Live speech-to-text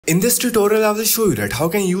In this tutorial, I will show you that how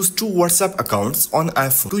can you use two WhatsApp accounts on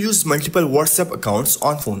iPhone. To use multiple WhatsApp accounts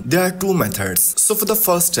on phone, there are two methods. So for the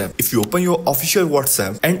first step, if you open your official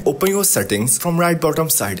WhatsApp and open your settings from right bottom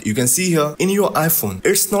side, you can see here in your iPhone,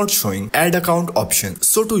 it's not showing add account option.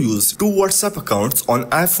 So to use two WhatsApp accounts on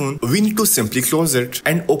iPhone, we need to simply close it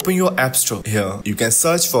and open your app store. Here, you can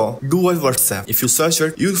search for dual WhatsApp. If you search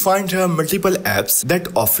it, you'll find here multiple apps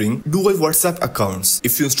that offering dual WhatsApp accounts.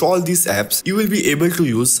 If you install these apps, you will be able to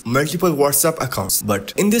use multiple WhatsApp accounts.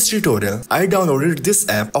 But in this tutorial, I downloaded this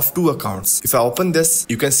app of two accounts. If I open this,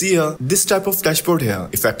 you can see here this type of dashboard here.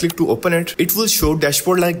 If I click to open it, it will show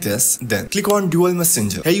dashboard like this. Then click on dual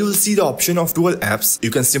messenger. Here you will see the option of dual apps. You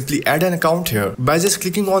can simply add an account here by just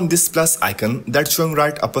clicking on this plus icon that's showing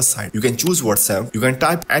right upper side. You can choose WhatsApp. You can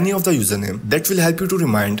type any of the username that will help you to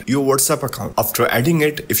remind your WhatsApp account. After adding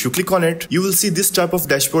it, if you click on it, you will see this type of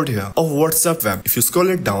dashboard here of WhatsApp web. If you scroll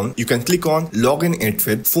it down, you can click on login it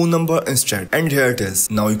with phone number instead, and here it is.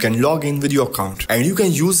 Now you can log in with your account and you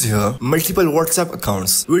can use here multiple WhatsApp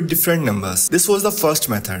accounts with different numbers. This was the first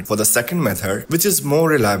method. For the second method, which is more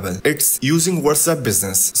reliable, it's using WhatsApp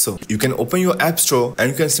Business. So you can open your app store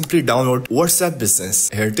and you can simply download WhatsApp Business.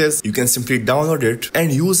 Here it is. You can simply download it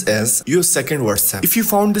and use as your second WhatsApp. If you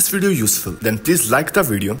found this video useful, then please like the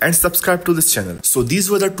video and subscribe to this channel. So these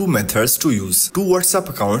were the two methods to use two WhatsApp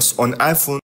accounts on iPhone.